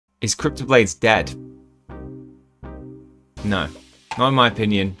Is Cryptoblades dead? No, not in my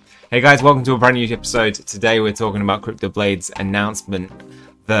opinion. Hey guys, welcome to a brand new episode. Today we're talking about Cryptoblades' announcement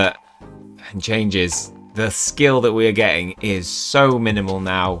that changes. The skill that we are getting is so minimal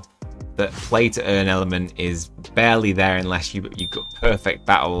now that play to earn element is barely there unless you've got perfect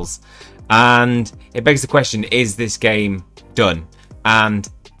battles. And it begs the question, is this game done? And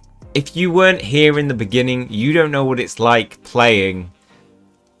if you weren't here in the beginning, you don't know what it's like playing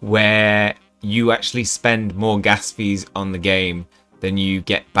where you actually spend more gas fees on the game than you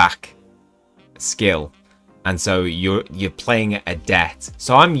get back skill, and so you're playing at a debt.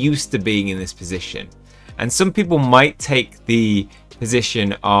 So I'm used to being in this position, and some people might take the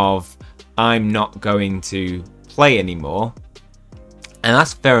position of I'm not going to play anymore, and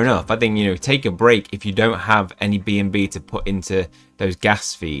that's fair enough. I think, you know, take a break if you don't have any B&B to put into those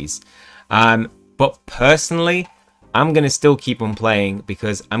gas fees. But personally, I'm going to still keep on playing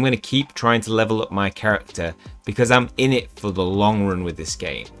because I'm going to keep trying to level up my character because I'm in it for the long run with this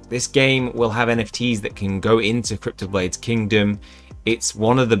game. This game will have NFTs that can go into Cryptoblades Kingdom. It's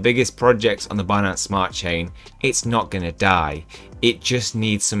one of the biggest projects on the Binance Smart Chain. It's not going to die. It just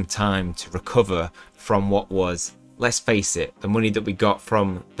needs some time to recover from what was, let's face it, the money that we got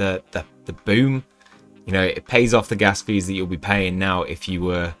from the boom. You know, it pays off the gas fees that you'll be paying now if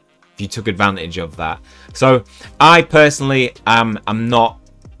you took advantage of that. So I personally I'm not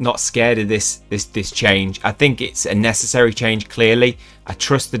scared of this change. I think it's a necessary change. Clearly, I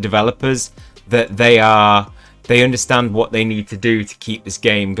trust the developers that they understand what they need to do to keep this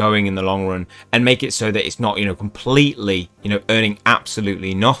game going in the long run and make it so that it's not, you know, completely, you know, earning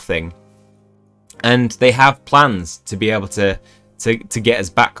absolutely nothing. And they have plans to be able to get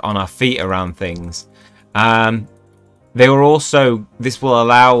us back on our feet around things. They were also, this will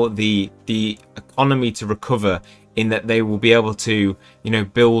allow the economy to recover in that they will be able to, you know,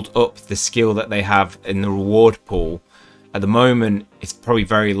 build up the skill that they have in the reward pool. At the moment, it's probably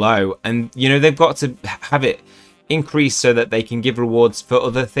very low, and you know, they've got to have it increase so that they can give rewards for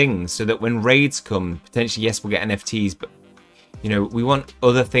other things, so that when raids come, potentially, yes, we'll get NFTs, but you know, we want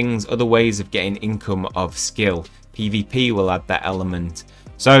other things, other ways of getting income of skill. PvP will add that element.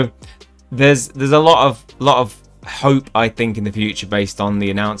 So there's a lot of hope, I think, in the future based on the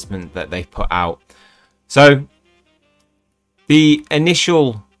announcement that they put out. So the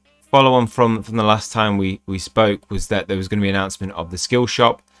initial follow-on from the last time we spoke was that there was going to be an announcement of the skill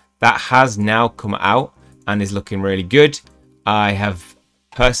shop. That has now come out and is looking really good. I have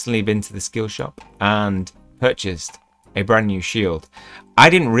personally been to the skill shop and purchased a brand new shield. I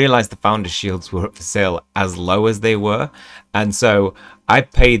didn't realize the founder shields were up for sale as low as they were, and so I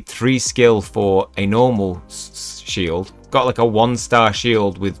paid 3 skill for a normal shield, got like a 1-star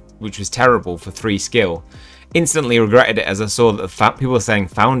shield which was terrible for 3 skill. Instantly regretted it as I saw that people were saying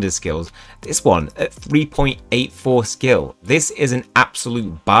founder skills. This one at 3.84 skill. This is an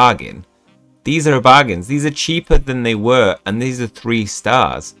absolute bargain. These are bargains. These are cheaper than they were, and these are 3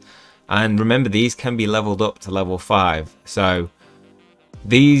 stars. And remember, these can be leveled up to level 5. So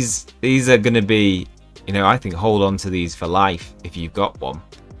these are going to be, you know, I think hold on to these for life if you've got one.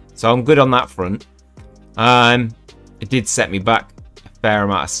 So I'm good on that front. It did set me back a fair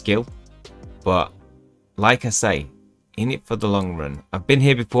amount of skill, but like I say, in it for the long run. I've been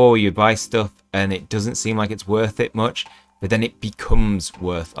here before. You buy stuff and it doesn't seem like it's worth it much, but then it becomes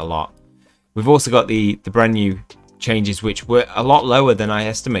worth a lot. We've also got the brand new changes, which were a lot lower than I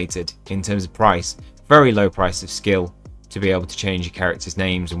estimated in terms of price. Very low price of skill to be able to change your character's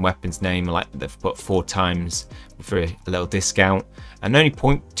names and weapons name, like they've put 4 times for a little discount, and only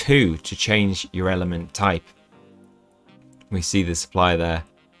 0.2 to change your element type. We see the supply there.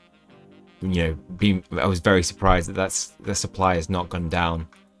 You know, I was very surprised that the supply has not gone down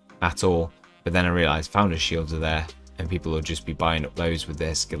at all, but then I realized founder shields are there and people will just be buying up those with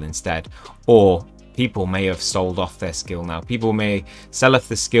their skill instead, or people may have sold off their skill now. People may sell off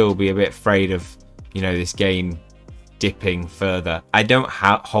the skill, be a bit afraid of, you know, this game dipping further. I don't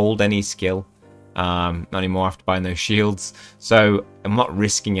hold any skill not anymore after buying those shields, so I'm not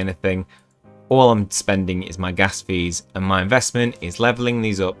risking anything. All I'm spending is my gas fees, and my investment is leveling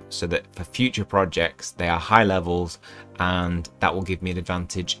these up so that for future projects they are high levels, and that will give me an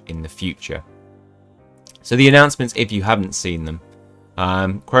advantage in the future. So the announcements, if you haven't seen them,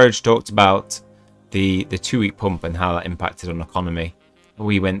 Courage talked about the 2-week pump and how that impacted on economy.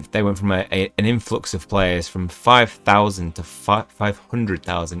 They went from an influx of players from 5,000 to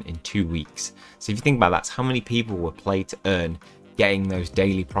 500,000 in 2 weeks. So if you think about that, that's how many people were play to earn getting those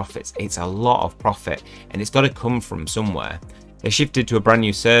daily profits. It's a lot of profit, and it's got to come from somewhere. They shifted to a brand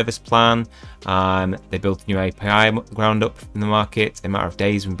new service plan. They built a new API ground up in the market in a matter of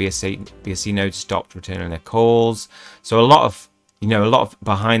days when BSC nodes stopped returning their calls. So a lot of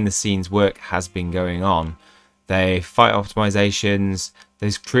behind the scenes work has been going on. They fight optimizations.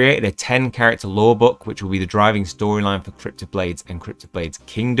 They've created a 10-character lore book, which will be the driving storyline for Cryptoblades and Cryptoblades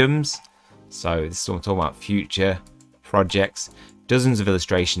Kingdoms. So this is what I'm talking about, future projects. Dozens of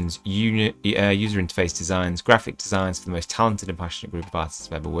illustrations, user interface designs, graphic designs for the most talented and passionate group of artists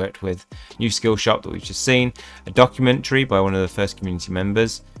I've ever worked with. New skill shop that we've just seen. A documentary by one of the first community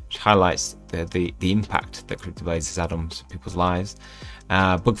members, which highlights the impact that Cryptoblades has had on people's lives.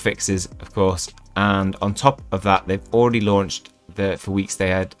 Bug fixes, of course. And on top of that, they've already launched, for weeks they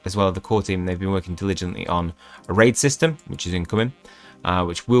had, as well as the core team, they've been working diligently on a raid system, which is incoming.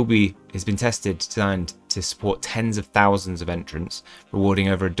 Which has been tested, designed to support tens of thousands of entrants, rewarding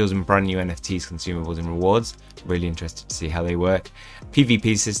over a dozen brand new NFTs, consumables, and rewards. Really interested to see how they work.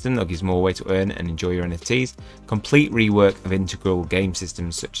 PvP system that gives more way to earn and enjoy your NFTs. Complete rework of integral game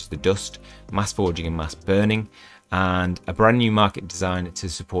systems such as the Dust, mass forging, and mass burning. And a brand new market design to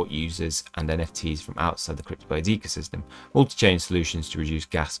support users and NFTs from outside the Cryptoblades ecosystem. Multi-chain solutions to reduce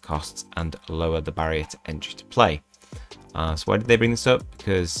gas costs and lower the barrier to entry to play. So why did they bring this up?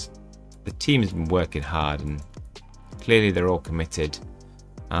 Because the team has been working hard and clearly they're all committed.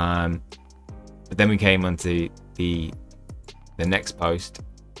 But then we came onto the next post,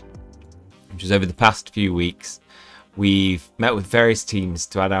 which was over the past few weeks. We've met with various teams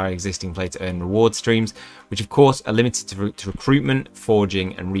to add our existing play to earn reward streams, which of course are limited to recruitment,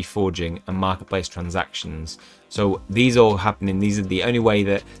 forging and reforging and marketplace transactions. So these all happening, these are the only way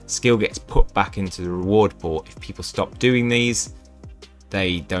that skill gets put back into the reward pool. If people stop doing these,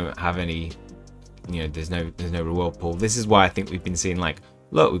 they don't have any, there's no reward pool. This is why I think we've been seeing, like,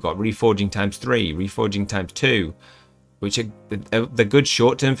 look, we've got reforging ×3, reforging ×2, which are the good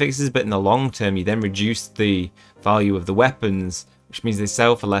short-term fixes, but in the long term, you then reduce the value of the weapons, which means they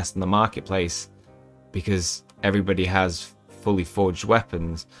sell for less in the marketplace because everybody has fully forged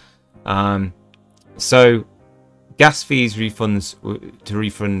weapons. So gas fees refunds to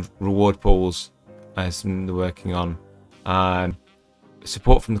refund reward pools, something they're working on.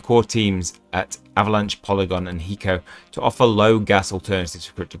 Support from the core teams at Avalanche, Polygon and Hiko to offer low gas alternatives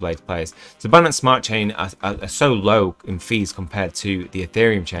for Cryptoblades players. So Binance Smart Chain are so low in fees compared to the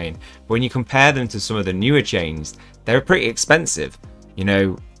Ethereum chain. But when you compare them to some of the newer chains, they're pretty expensive.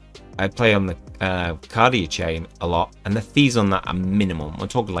 I play on the Cardia chain a lot, and the fees on that are minimum. We're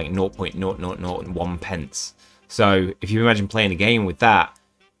talking like 0.0001 pence. So if you imagine playing a game with that,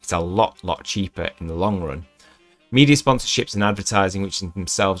 it's a lot cheaper in the long run. Media sponsorships and advertising, which in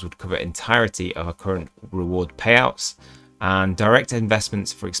themselves would cover entirety of our current reward payouts, and direct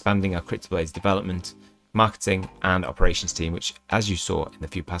investments for expanding our Cryptoblades development, marketing and operations team, which, as you saw in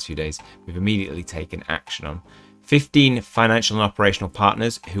the past few days, we've immediately taken action on. 15 financial and operational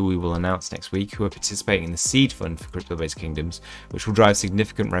partners who we will announce next week, who are participating in the seed fund for Cryptoblades Kingdoms, which will drive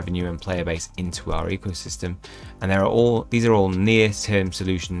significant revenue and player base into our ecosystem. And these are all near-term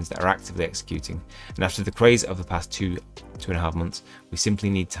solutions that are actively executing. And after the craze of the past two and a half months, we simply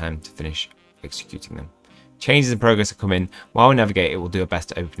need time to finish executing them. Changes in progress are coming. While we navigate it, we'll do our best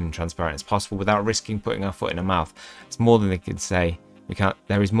to open and transparent as possible without risking putting our foot in our mouth. It's more than they could say.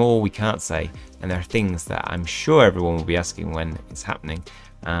 There is more we can't say, and there are things that I'm sure everyone will be asking when it's happening.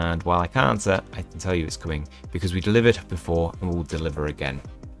 And while I can't answer, I can tell you it's coming because we delivered before and we'll deliver again.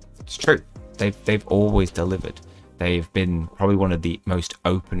 It's true. They've always delivered. They've been probably one of the most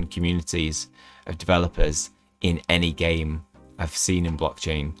open communities of developers in any game I've seen in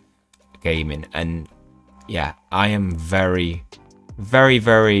blockchain gaming. And yeah, I am very, very,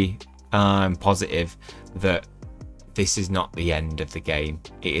 very positive that this is not the end of the game.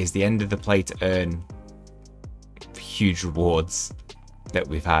 It is the end of the play to earn huge rewards that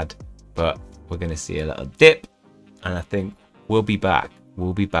we've had, but we're going to see a little dip, and I think we'll be back. We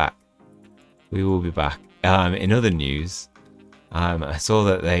will be back. In other news, I saw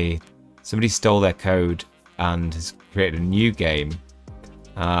that somebody stole their code and has created a new game.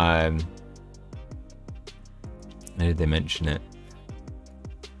 How did they mention it?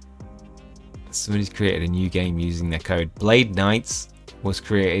 Somebody's created a new game using their code. Blade Knights was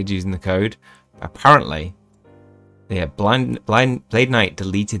created using the code. Apparently, Blade Knight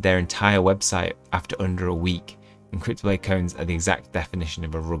deleted their entire website after under a week. And Cryptoblade codes are the exact definition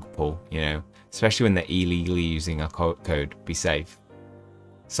of a rug pull, especially when they're illegally using our code. Be safe.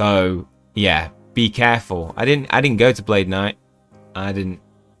 So yeah, be careful. I didn't go to Blade Knight. I didn't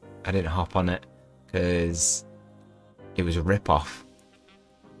hop on it because it was a rip-off.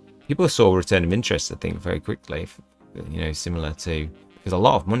 People saw return of interest, I think, very quickly. you know, similar to, because a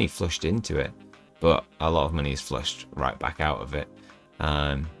lot of money flushed into it, but a lot of money is flushed right back out of it.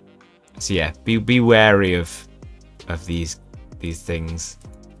 So yeah, be wary of these things.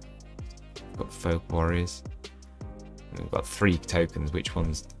 We've got folk warriors. We've got 3 tokens. Which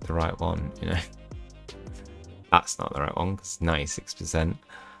one's the right one? You know, that's not the right one because 96%.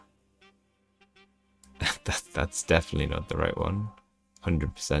 That's definitely not the right one.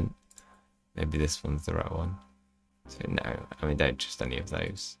 100%. Maybe this one's the right one. So no, I mean, don't trust any of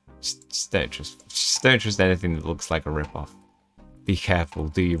those. Just don't trust anything that looks like a rip-off. Be careful.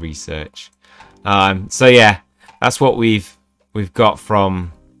 Do your research. So yeah, that's what we've got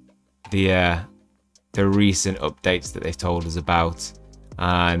from the recent updates that they've told us about.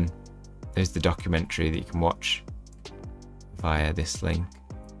 There's the documentary that you can watch via this link.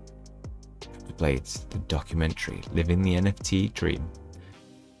 Blades, the documentary, living the NFT dream.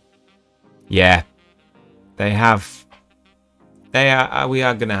 Yeah, we are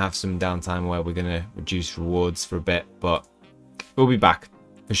going to have some downtime where we're going to reduce rewards for a bit, but we'll be back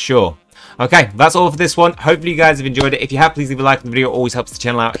for sure. Okay, that's all for this one. Hopefully you guys have enjoyed it. If you have, please leave a like on the video. It always helps the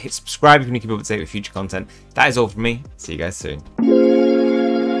channel out. Hit subscribe if you want to keep up to date with future content. That is all from me. See you guys soon.